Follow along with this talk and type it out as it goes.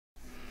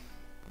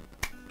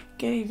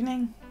Good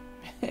evening.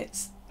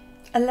 It's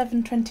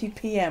 11:20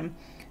 PM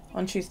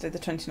on Tuesday the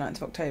 29th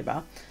of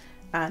October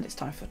and it's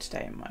time for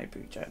today in my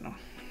BuJournal.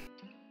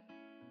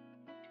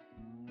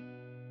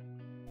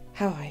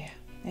 How are you?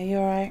 Are you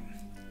alright?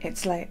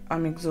 It's late,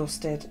 I'm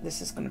exhausted.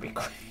 This is going to be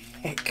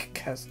quick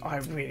because I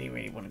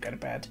really want to go to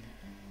bed.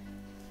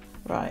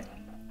 Right,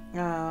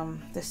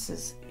 this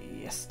is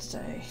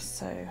yesterday,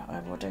 so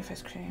I wore day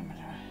face cream.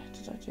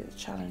 Did I do the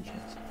challenges?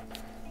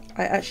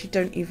 I actually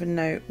don't even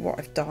know what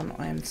I've done.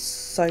 I am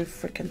so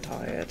freaking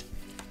tired.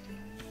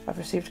 I've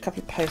received a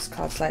couple of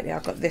postcards lately.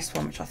 I've got this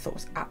one which I thought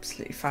was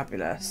absolutely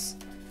fabulous.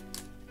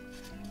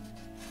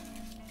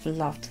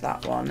 Loved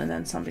that one. And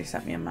then somebody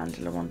sent me a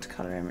mandala one to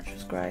colour in, which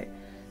was great.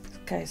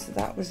 Okay, so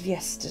that was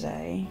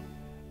yesterday.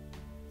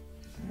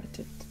 I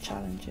did the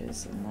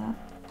challenges and that.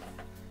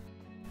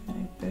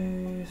 No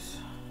booze.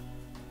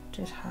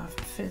 Did have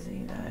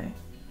fizzy though.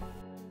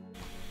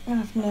 I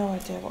have no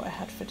idea what I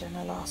had for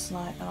dinner last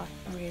night and I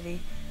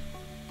really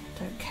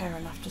don't care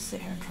enough to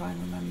sit here and try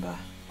and remember.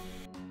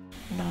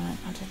 Right,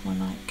 I did my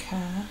night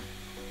care.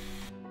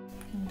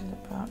 What did it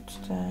about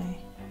today?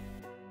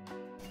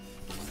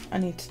 I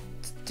need to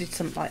do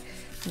something like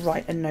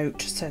write a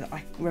note so that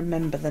I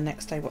remember the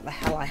next day what the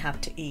hell I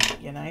had to eat,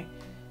 you know?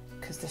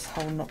 Because this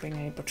whole not being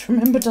able to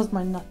remember does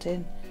my nut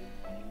in.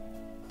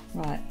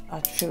 Right,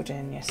 I filled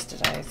in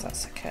yesterday, so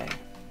that's okay.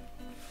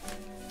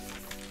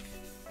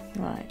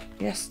 Right,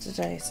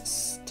 yesterday's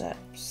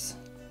steps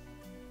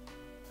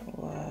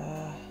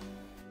were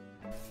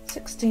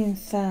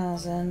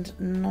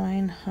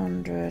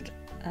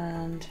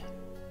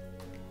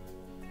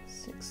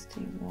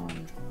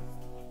 16,961.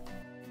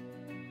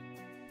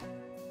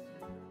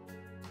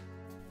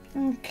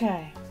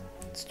 Okay,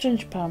 it's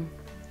ginger plum.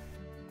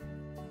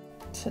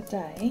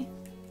 Today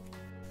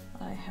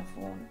I have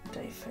worn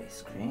day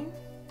face cream.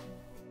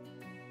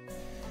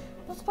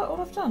 That's about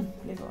all I've done,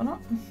 believe it or not.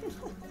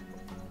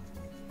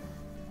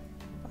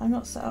 I'm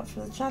not set up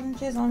for the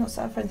challenges, I'm not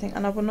set up for anything,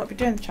 and I will not be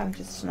doing the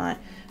challenges tonight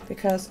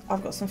because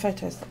I've got some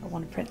photos that I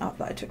want to print up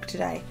that I took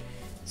today.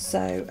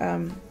 So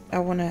I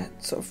want to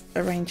sort of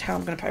arrange how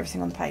I'm going to put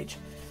everything on the page.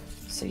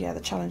 So yeah, the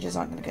challenges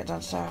aren't going to get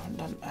done today. I haven't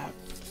done a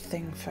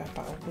thing for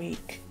about a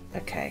week.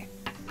 Okay,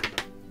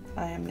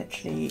 I am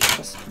literally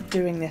just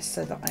doing this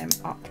so that I am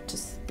up to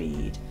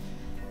speed.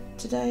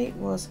 Today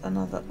was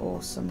another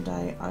awesome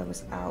day. I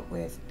was out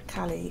with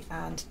Callie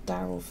and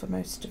Daryl for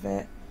most of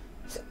it.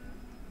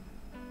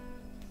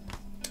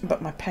 But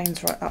my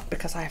pain's right up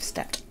because I have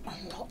stepped a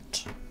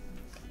lot.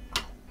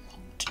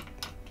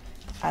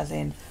 As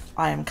in,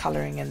 I am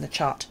colouring in the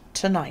chart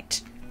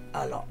tonight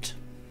a lot.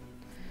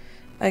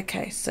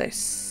 Okay, so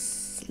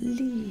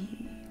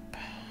sleep.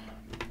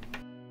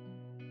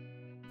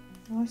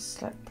 I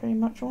slept pretty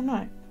much all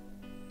night,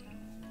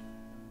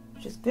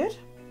 which is good.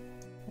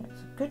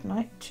 It's a good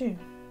night too.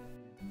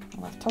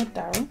 And I've told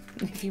Daryl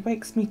if he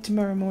wakes me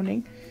tomorrow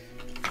morning,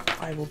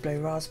 I will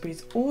blow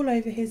raspberries all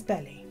over his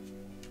belly.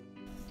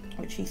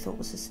 Which he thought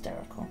was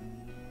hysterical.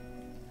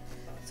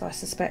 So I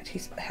suspect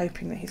he's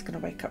hoping that he's going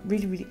to wake up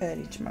really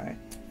early tomorrow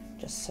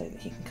just so that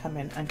he can come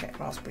in and get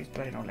raspberries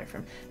blown all over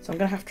him. So I'm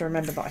going to have to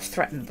remember that I've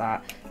threatened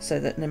that so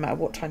that no matter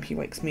what time he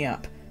wakes me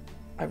up,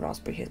 I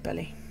raspberry his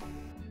belly.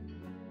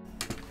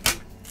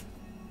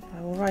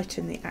 I will write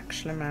in the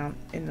actual amount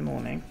in the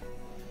morning.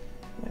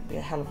 It won't be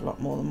a hell of a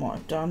lot more than what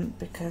I've done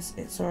because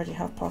it's already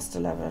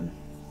 11:30.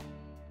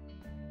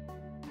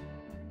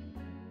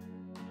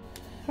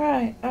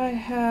 Right, I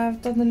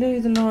have done the loo,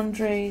 the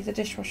laundry, the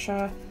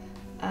dishwasher,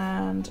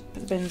 and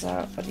put the bins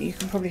out. But you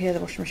can probably hear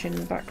the washing machine in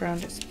the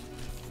background. It's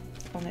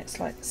on its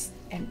like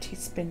empty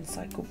spin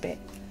cycle bit.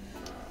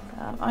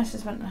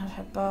 Isis went and had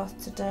her bath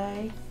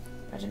today.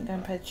 I didn't go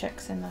and pay the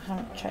checks in. I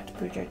haven't checked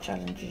BuJo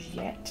challenges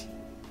yet.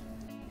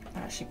 I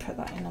actually put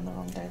that in on the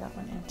wrong day. That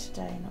went in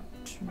today, not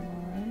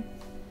tomorrow.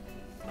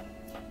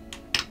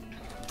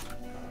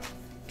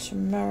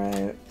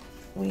 Tomorrow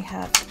we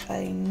have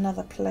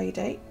another play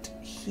date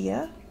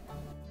here.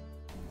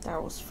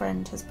 Daryl's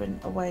friend has been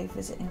away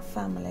visiting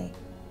family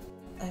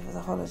over the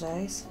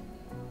holidays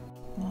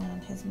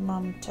and his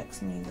mum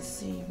texted me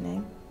this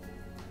evening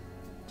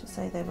to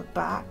say they were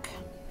back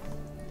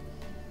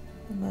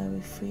and they'll be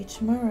free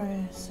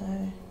tomorrow, so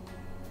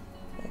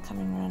they're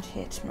coming around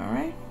here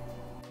tomorrow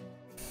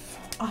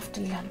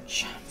after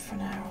lunch for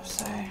an hour or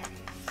so.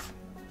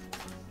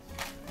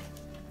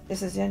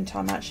 This is the only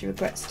time I actually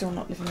regret still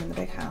not living in the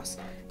big house,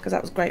 because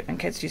that was great when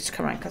kids used to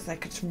come around because they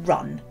could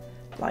run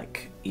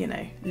like, you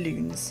know,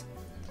 loons.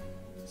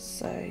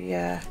 So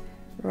yeah,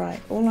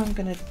 right, all I'm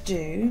gonna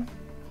do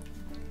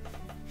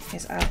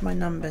is add my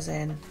numbers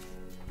in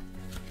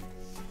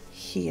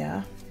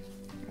here.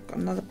 I've got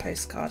another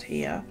postcard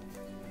here.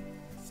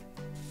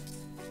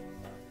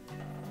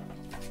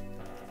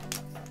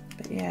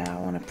 But yeah, I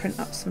want to print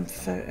up some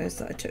photos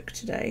that I took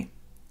today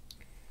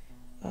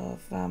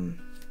of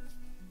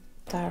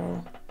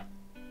Daryl.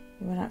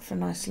 We went out for a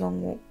nice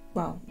long walk.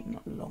 Well,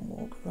 not a long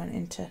walk, we went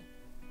into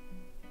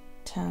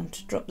town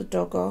to drop the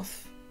dog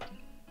off.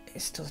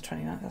 It's still the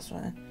 29th, that's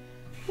right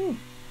then.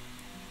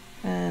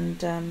 And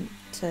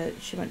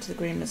she went to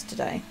the Greenlands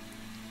today.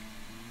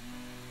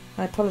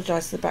 I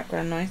apologise for the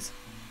background noise.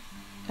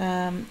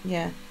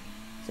 Yeah,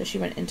 so she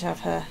went in to have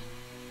her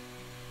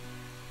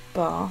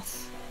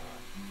bath.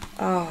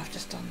 Oh, I've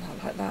just done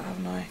that like that,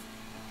 haven't I?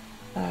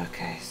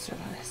 Okay, sorry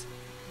about this.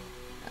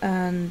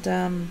 And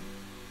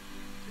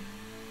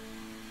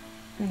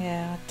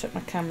yeah, I took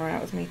my camera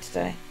out with me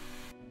today,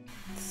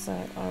 so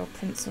I'll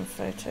print some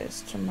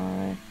photos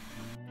tomorrow.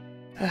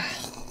 Ugh,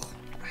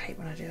 I hate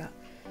when I do that.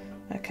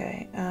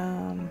 Okay,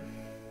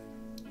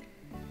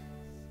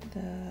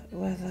 the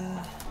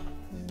weather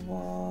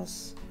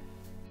was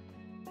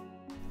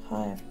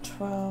high of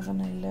 12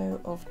 and a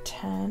low of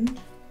 10,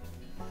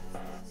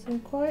 so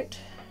quite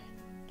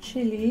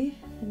chilly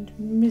and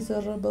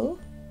miserable.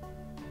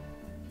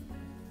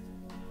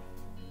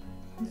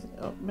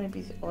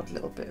 Maybe the odd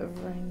little bit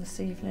of rain this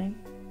evening.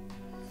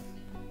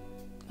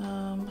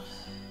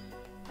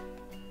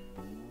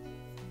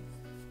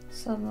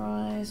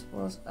 Sunrise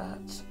was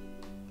at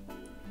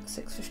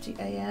 6:50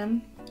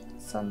 AM.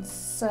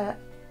 Sunset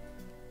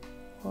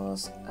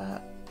was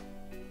at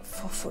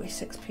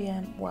 4:46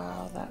 PM.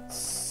 Wow,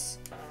 that's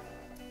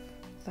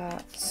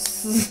mind-blowingly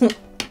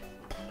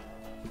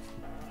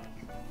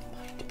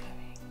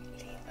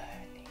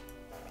early.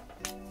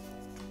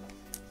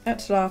 I had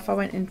to laugh. I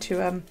went into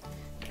a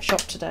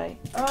shop today.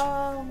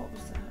 Oh, what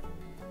was that?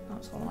 That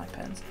was one of my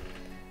pens.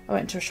 I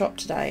went to a shop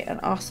today and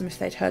asked them if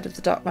they'd heard of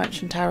the Dark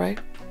Mansion Tarot,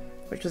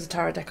 which was a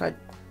tarot deck I'd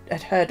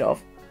heard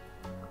of,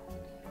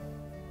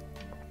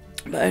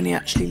 but only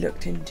actually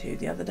looked into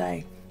the other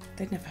day.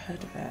 They'd never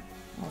heard of it.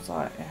 I was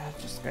like, yeah, it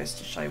just goes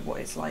to show what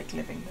it's like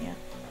living here.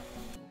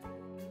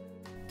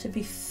 To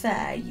be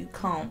fair, you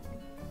can't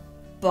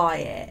buy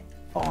it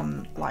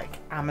on like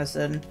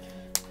Amazon.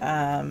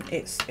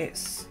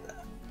 It's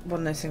one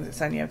of those things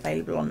that's only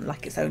available on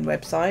like its own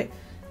website.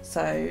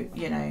 So,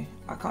 you know,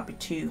 I can't be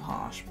too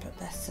harsh, but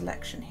their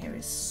selection here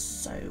is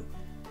so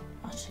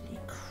utterly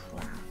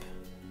crap.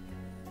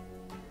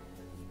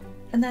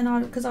 And then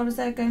because I was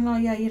there going, oh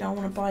yeah, you know, I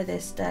want to buy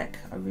this deck.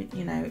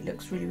 You know, it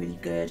looks really, really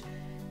good.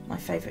 My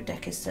favourite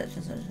deck is such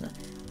and such and such.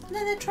 And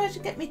then they tried to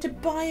get me to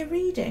buy a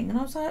reading, and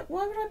I was like,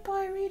 why would I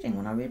buy a reading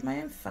when I read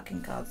my own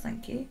fucking cards?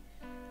 Thank you.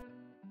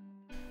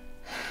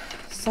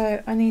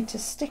 So I need to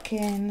stick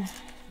in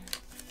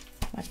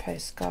my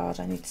postcard.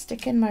 I need to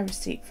stick in my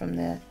receipt from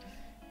the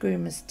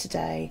groomers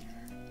today,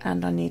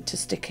 and I need to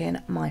stick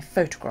in my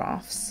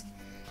photographs.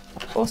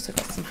 I've also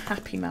got some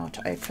happy mail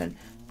to open.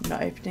 I'm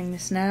not opening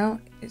this now.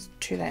 It's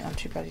too late. I'm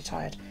too bloody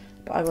tired.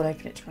 But I will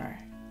open it tomorrow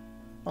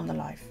on the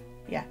live.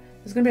 Yeah,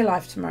 there's going to be a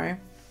live tomorrow.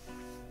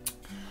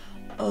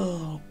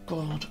 Oh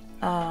God.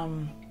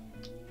 I'm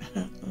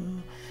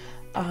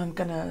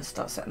gonna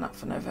start setting up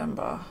for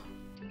November.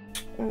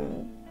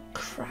 Oh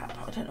crap!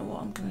 I don't know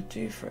what I'm gonna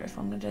do for it. If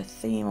I'm gonna do a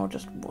theme or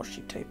just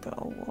washi tape it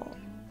or what.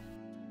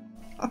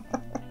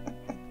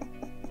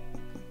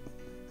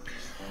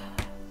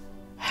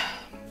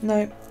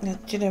 No, do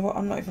you know what?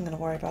 I'm not even going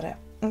to worry about it.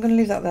 I'm going to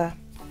leave that there.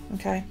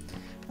 Okay.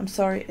 I'm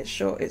sorry. It's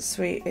short. It's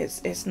sweet.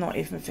 It's not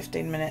even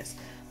 15 minutes.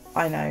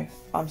 I know.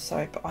 I'm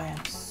sorry, but I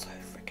am so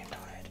freaking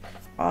tired.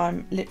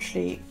 I'm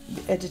literally,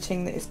 the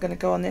editing that is going to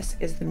go on this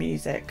is the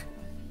music.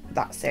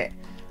 That's it.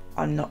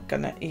 I'm not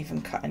going to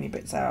even cut any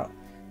bits out.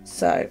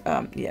 So,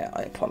 yeah,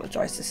 I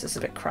apologise. This is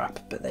a bit crap,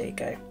 but there you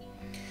go.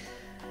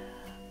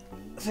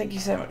 Thank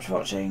you so much for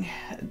watching.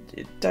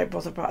 Don't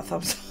bother about a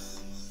thumbs up.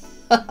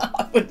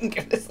 I wouldn't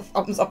give this a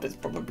thumbs up. It's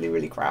probably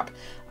really crap.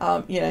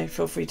 You know,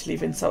 feel free to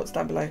leave insults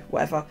down below,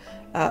 whatever.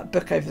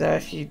 Book over there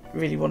if you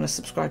really want to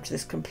subscribe to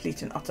this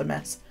complete and utter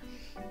mess.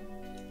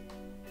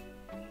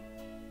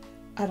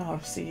 And I'll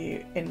see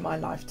you in my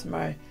live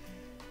tomorrow.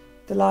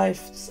 The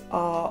lives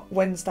are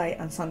Wednesday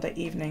and Sunday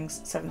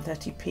evenings,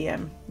 7:30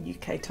 PM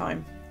UK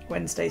time.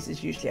 Wednesdays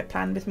is usually a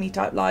plan with me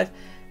type live.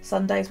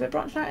 Sundays we're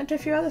branching out into a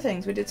few other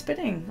things. We did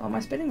spinning on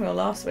my spinning wheel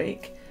last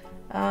week.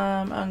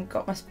 And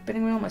got my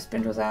spinning wheel, my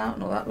spindles out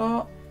and all that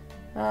lot.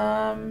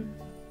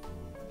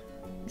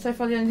 So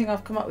far the only thing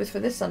I've come up with for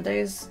this Sunday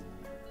is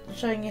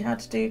showing you how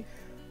to do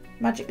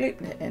magic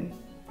loop knitting.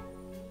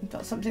 If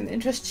that's something that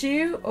interests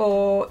you,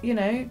 or you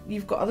know,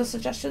 you've got other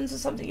suggestions or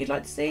something you'd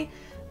like to see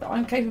that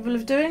I'm capable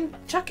of doing,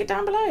 chuck it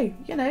down below.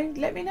 You know,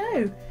 let me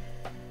know.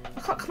 I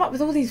can't come up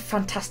with all these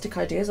fantastic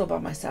ideas all by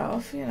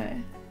myself, you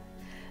know.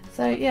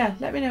 So yeah,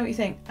 let me know what you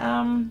think.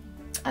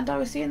 And I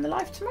will see you in the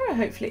live tomorrow,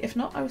 hopefully. If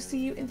not, I will see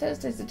you in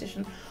Thursday's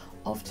edition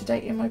of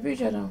Today in my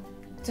BuJournal.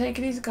 Take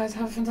it easy, guys.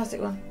 Have a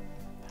fantastic one.